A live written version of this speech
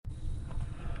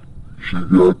She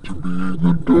got to be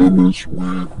the dumbest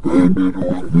wig bandit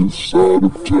on this side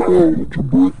of town to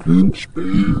break in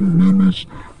Speed Mimmy's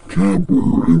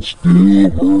camper and steal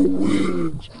her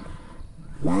wigs.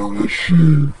 Where is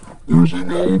she? There's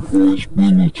an all-boys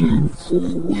bulletin for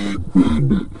a wig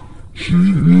bandit. She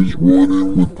is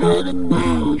running without a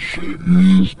mask. She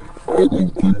is out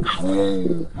of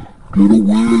control. Get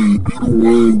away, get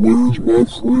away. Where's my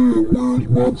friend? Where's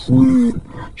my friend?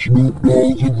 Snoop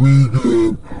Dogg's a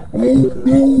vegan. Oh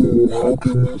no, how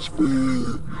can this be?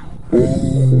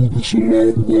 Oh, this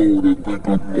alarm road. I think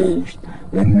I'm lost.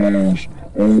 I'm lost.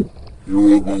 Oh,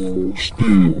 here I go.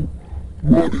 Still.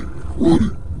 Ready.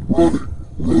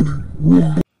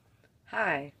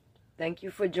 Hi, thank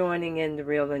you for joining in The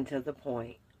Real and to the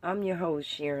Point. I'm your host,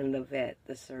 Sharon Levette,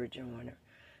 the Sojourner.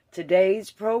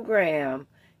 Today's program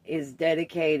is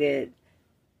dedicated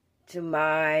to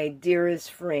my dearest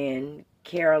friend,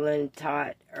 Carolyn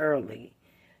Todd Early.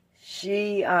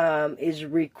 She is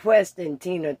requesting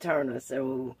Tina Turner,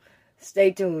 so stay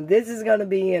tuned. This is going to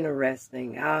be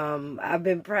interesting. I've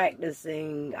been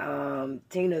practicing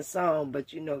Tina's song,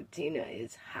 but you know Tina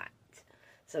is hot.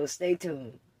 So stay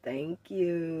tuned. Thank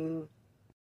you.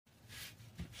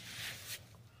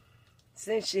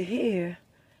 Since you're here,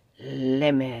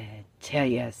 let me tell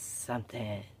you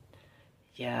something.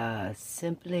 You're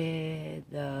simply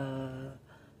the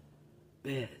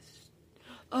best.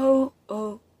 Oh,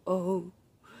 oh, oh.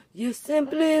 You're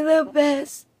simply the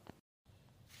best.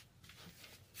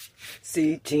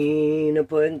 See, Tina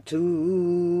putting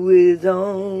two is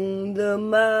on the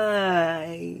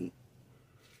mic.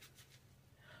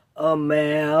 A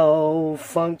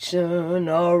malfunction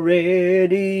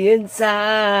already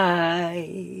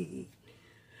inside.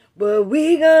 But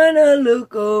we gonna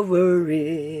look over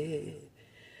it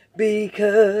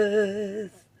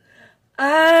because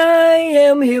I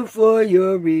am here for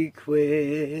your request.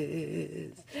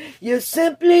 You're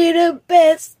simply the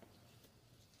best.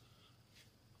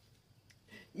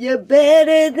 You're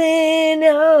better than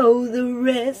all the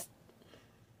rest.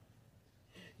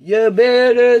 You're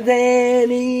better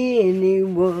than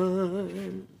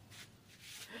anyone.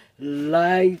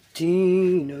 Like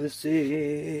Tina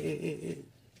said,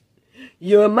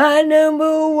 you're my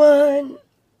number one.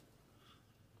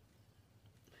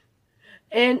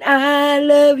 And I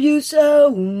love you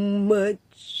so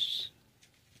much.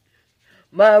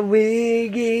 My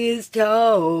wig is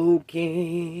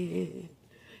talking.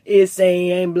 It's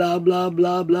saying blah, blah,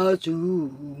 blah, blah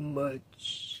too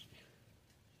much.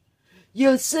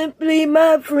 You're simply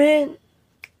my friend.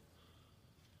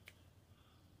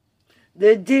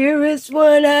 The dearest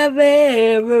one I've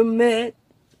ever met.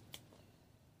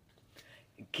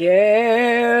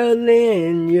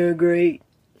 Carolyn, you're great.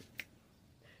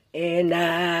 And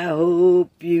I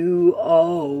hope you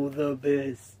all the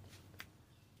best.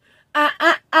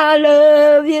 I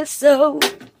love you so.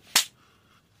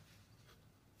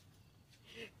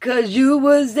 'Cause you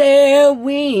was there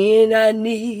when I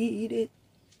needed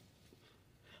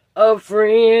a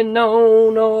friend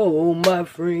on all my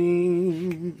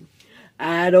friends.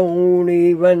 I don't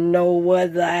even know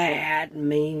what that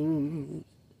means.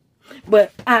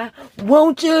 But I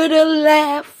want you to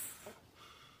laugh.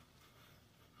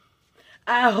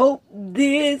 I hope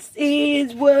this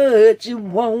is what you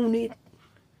wanted.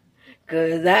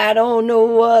 'Cause I don't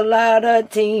know a lot of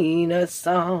Tina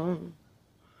songs.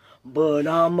 But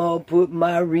I'ma put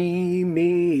my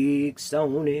remix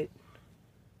on it.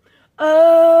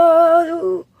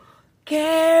 Oh,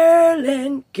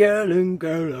 Carolyn.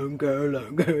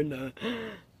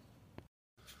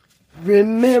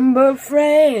 Remember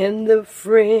Fran the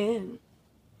friend.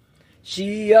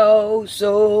 She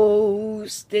also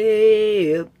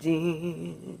stepped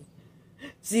in.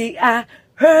 See, I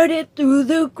heard it through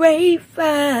the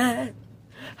grapevine.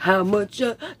 How much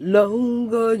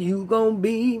longer you gonna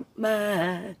be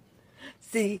mine?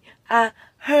 See, I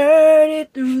heard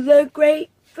it through the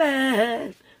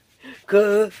grapevine.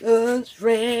 'Cause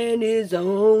Fran is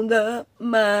on the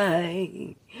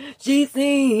mic. She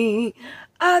sing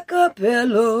a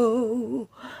cappella.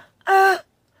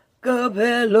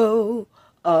 Capello,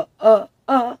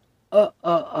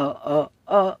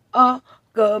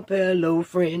 Capello,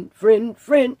 friend,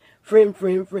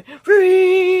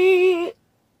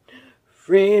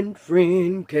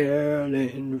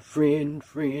 Carolyn, friend,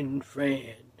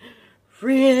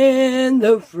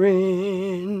 the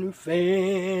friend,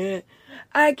 fan.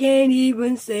 I can't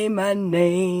even say my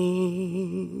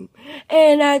name,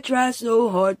 and I try so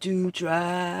hard to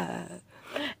try.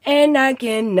 And I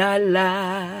cannot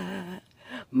lie,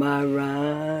 my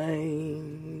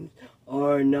rhymes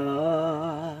are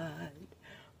not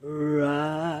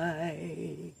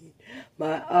right.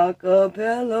 My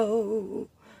acapella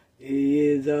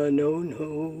is a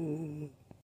no-no.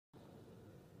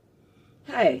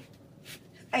 Hey,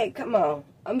 come on.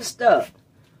 I'm stuck.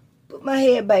 Put my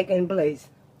head back in place.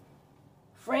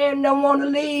 Friend don't want to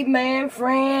leave, man.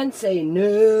 Friend say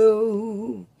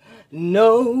no,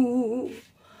 no.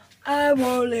 I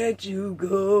won't let you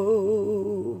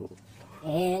go.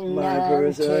 And My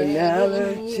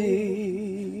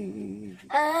personality.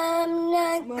 I'm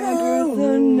not My going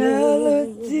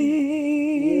personality.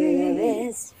 You're the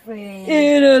best friend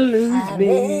It eludes I've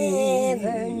me.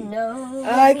 ever known.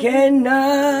 I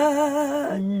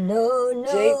cannot No,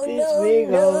 take this wig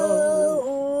off.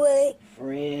 no way.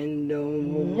 Friend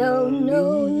don't want No, to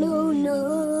no, leave. no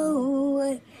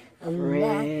way. I'm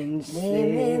Friend not living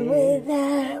said,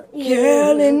 without you.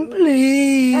 Carolyn, I'm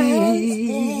please.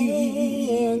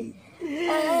 staying.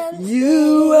 I'm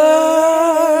You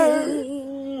are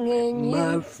staying.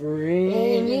 my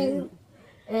friend.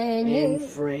 And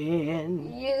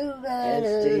friend you has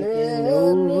gotta taken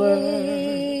love over.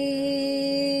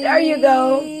 me. There you go,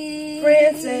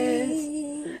 Francis.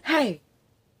 Hey,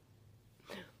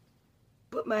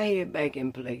 put my head back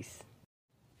in place.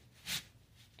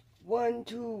 1,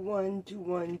 2, 1, 2,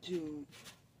 1, 2.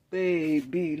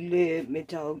 Baby, let me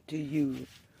talk to you.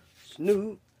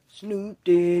 Snoop, snoop,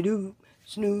 de doop,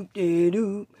 snoop, de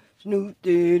doop, snoop,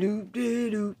 de doop, de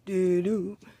doop, de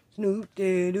doop, snoop,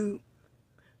 de doop.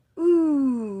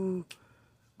 Ooh,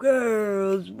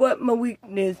 girls, what my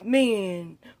weakness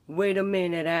mean? Wait a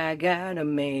minute, I got a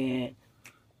man.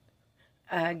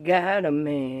 I got a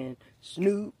man.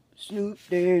 Snoop, snoop,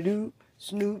 de doop,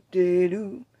 snoop, de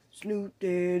doop, snoop,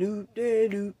 de doop, de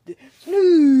doop, de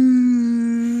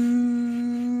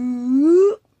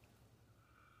Snoop,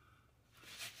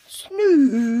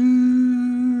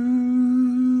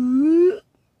 Snoop,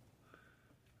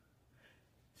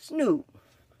 Snoop.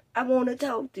 I want to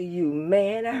talk to you,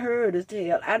 man. I heard a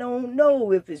tale. I don't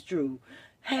know if it's true.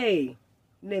 Hey,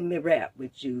 let me rap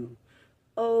with you.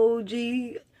 OG,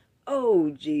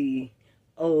 OG,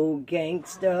 old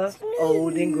gangster,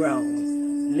 old and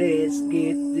grown. Let's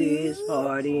get this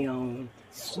party on.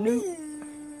 Snoop.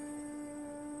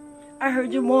 I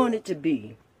heard you wanted to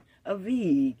be a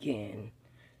vegan.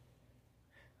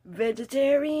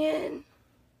 Vegetarian?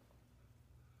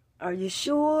 Are you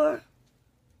sure?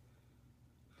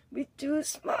 We too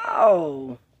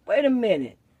small. Wait a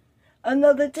minute.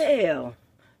 Another tale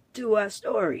to our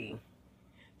story.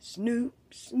 Snoop,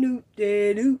 snoop,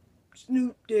 de doop,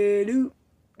 snoop, de doop,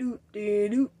 doop, de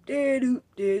doop, de doop,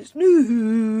 de Snoop.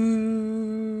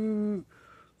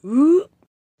 Whoop.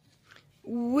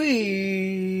 Whoop.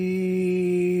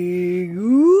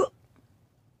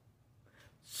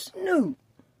 Snoop.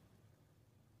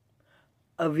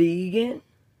 A vegan?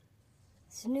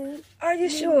 Snoop. Are you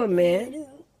sure, man?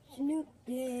 Snoop.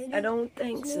 I don't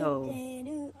think so.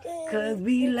 'Cause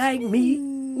we like meat.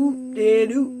 Oop, de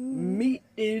doop. Meat,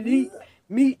 de deep.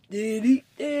 Meat, de deep,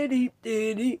 de deep,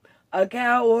 de deep. A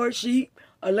cow or sheep,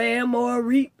 a lamb or a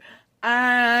reap.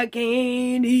 I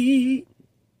can't eat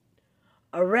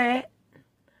a rat,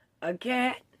 a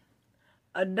cat,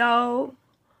 a dog,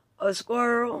 a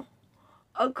squirrel,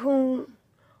 a coon,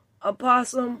 a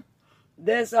possum.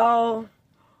 That's all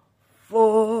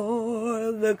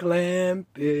for the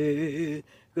clampet.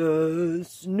 'Cause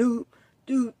Snoop,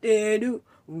 doop, de doop,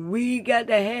 we got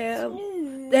to have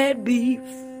that beef.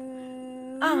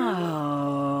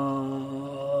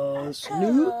 Ah,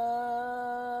 Snoop,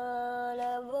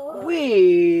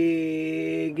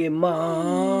 Wig and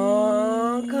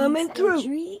Ma coming through.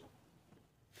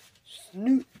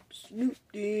 Snoop, snoop,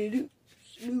 de doop,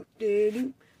 snoop, de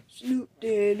doop, snoop,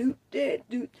 de doop, de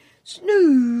doop, Snoop.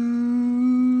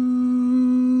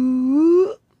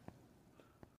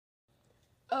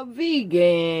 A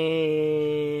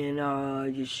vegan, are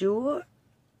you sure?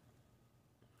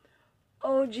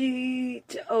 OG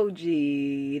to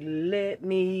OG, let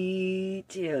me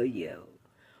tell you,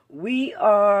 we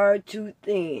are too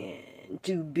thin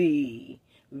to be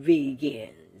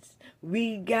vegans.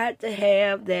 We got to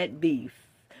have that beef.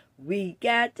 We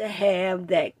got to have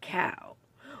that cow.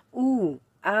 Ooh,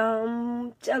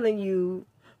 I'm telling you,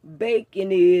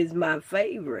 bacon is my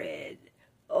favorite.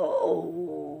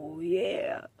 Oh,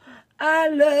 yeah. I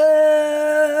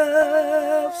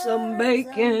love some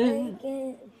bacon.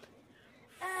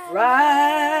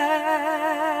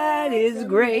 Fried is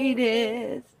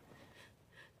greatest.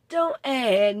 Don't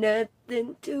add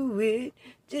nothing to it.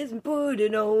 Just put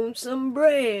it on some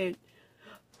bread.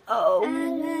 Oh,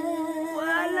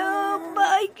 I love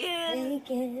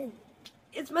bacon.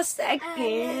 It's my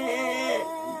second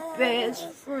best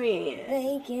friend.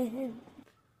 Bacon.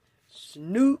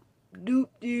 Snoop, doop,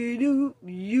 dee doo.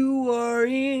 You are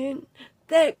in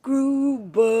that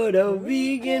group, but a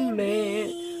vegan man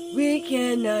we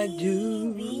cannot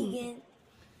do. Vegan.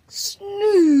 Snoop,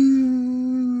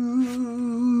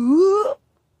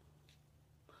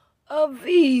 a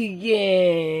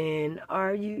vegan,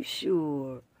 are you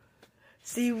sure?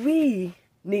 See, we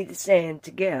need to stand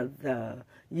together,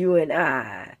 you and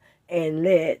I, and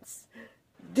let's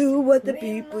do what the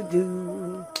people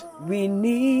do. We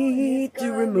need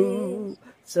to remove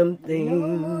some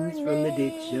things from the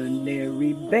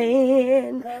dictionary.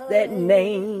 Ban that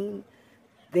name,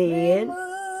 thin,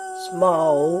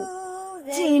 small,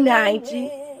 T90,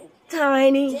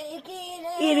 tiny,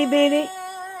 itty bitty,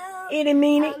 itty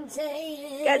meeny.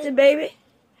 Got you, baby?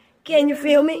 Can you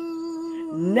feel me?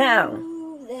 Now,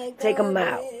 take 'em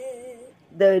out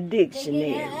the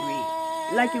dictionary.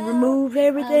 Like you remove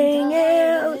everything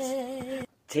else.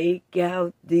 Take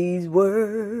out these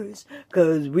words,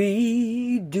 'cause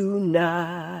we do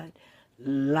not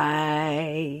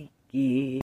like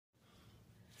it.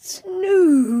 Snoop,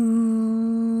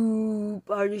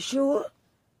 are you sure?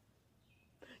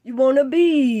 You wanna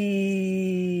be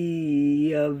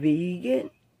a vegan?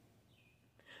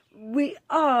 We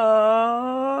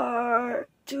are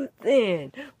too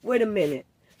thin. Wait a minute.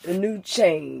 The new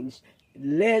change.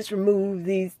 Let's remove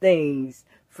these things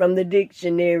from the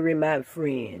dictionary, my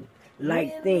friend.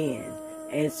 Like thin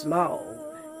and small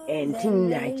and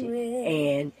teeny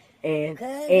and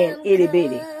itty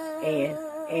bitty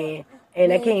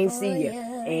and I can't see you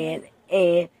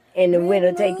and the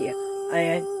winter take you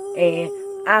and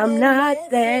I'm not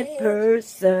that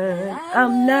person.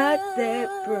 I'm not that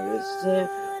person.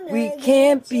 We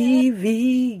can't be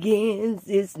vegans.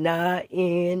 It's not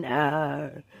in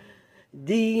our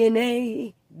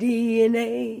DNA.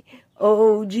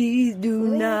 Oh, geez, do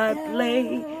not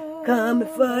play. Coming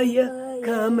for you.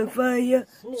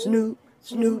 Snoop,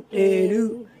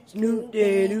 dee-doo. Snoop,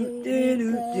 dee-doo,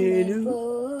 dee-doo, dee-doo.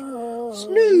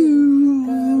 Snoop.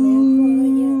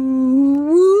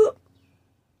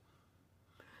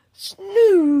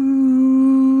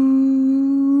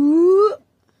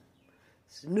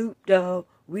 Snoop Dogg,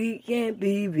 we can't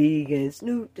be vegan.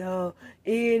 Snoop Dogg,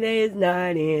 it is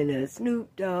not in us.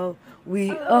 Snoop Dogg,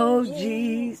 we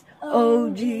OGs,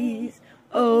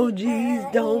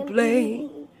 don't play.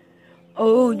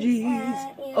 OGs,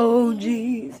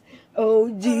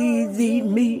 eat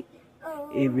meat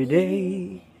every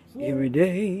day.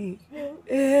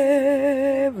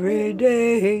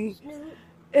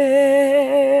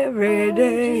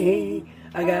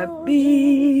 I got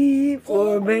beef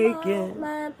or bacon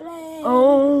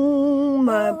on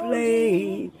my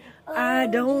plate. I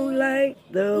don't like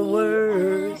the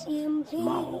words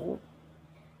small,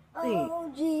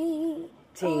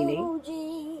 teeny,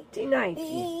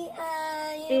 T90.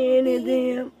 Any of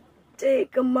them,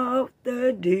 take 'em off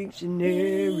the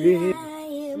dictionary.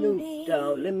 Snoop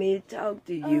Dogg, let me talk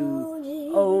to you.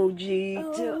 OG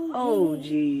to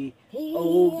OG,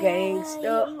 old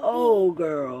gangster, old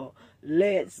girl.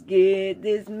 Let's get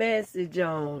this message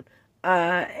on.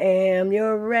 I am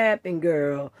your rapping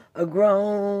girl, a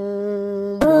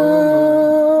grown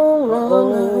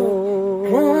woman.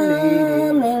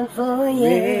 Coming for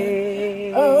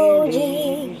you.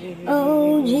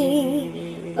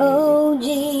 OG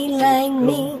like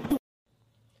me.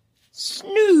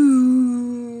 Snoop,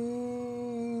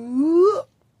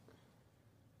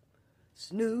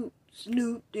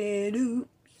 dee-doo,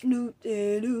 Snoop,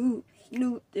 dee-doo,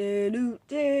 Snoop, dee-doo,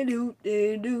 dee-doo,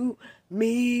 dee-doo.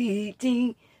 Me,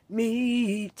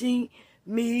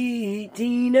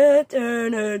 Tina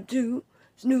Turner too.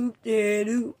 Snoop,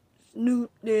 dee-doo,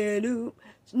 Snoop, dee-doo,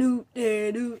 Snoop,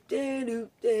 dee-doo, dee-doo,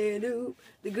 dee-doo.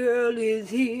 The girl is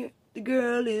here. The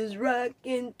girl is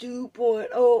rockin'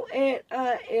 2.0, and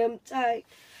I am tight.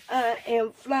 I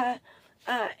am fly.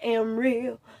 I am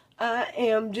real. I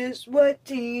am just what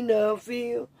Tina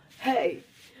feel. Hey,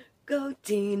 go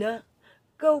Tina.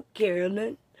 Go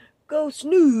Carolyn. Go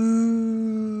Snoop.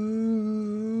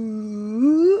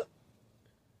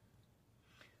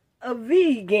 A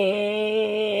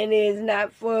vegan is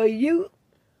not for you.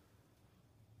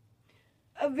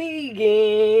 A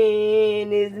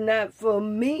vegan is not for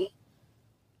me.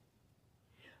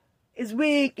 It's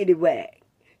wickedy whack.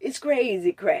 It's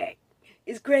crazy crack.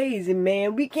 It's crazy,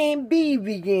 man. We can't be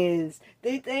vegans.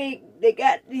 They think they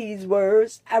got these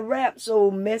words. I rap so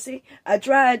messy. I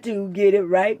try to get it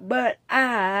right, but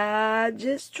I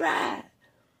just try.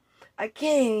 I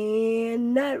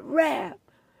cannot rap,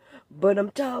 but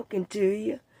I'm talking to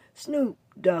you. Snoop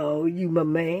Dogg, you my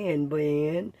man,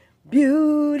 man.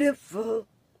 Beautiful.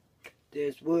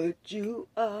 That's what you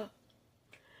are.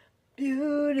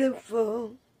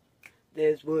 Beautiful.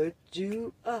 That's what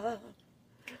you are.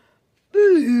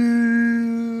 Beautiful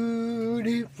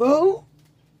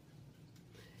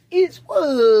is what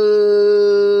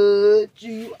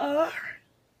you are.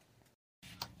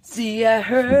 See, I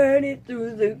heard it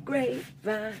through the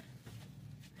grapevine.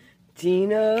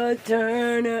 Tina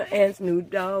Turner and Snoop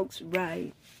Dogg's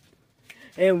right.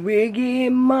 And Wiggy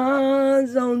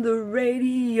Mon's on the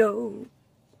radio.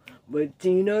 But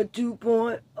Tina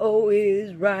 2.0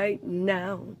 is right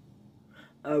now.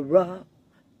 I rock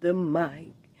the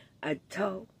mic. I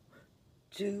talk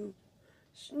to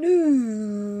Snoop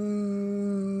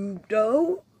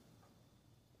Dogg.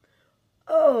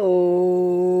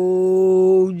 Oh,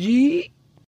 gee.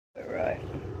 All right.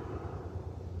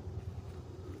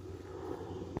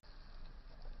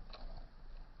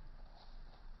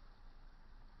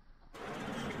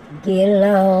 Get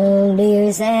along,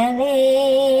 dear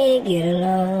Sally, get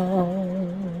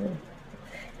along.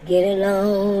 Get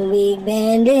along, big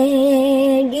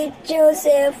bandit, get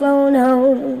yourself on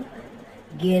home.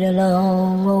 Get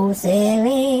along, old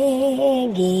Sally,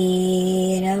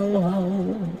 get on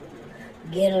home.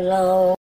 Get along.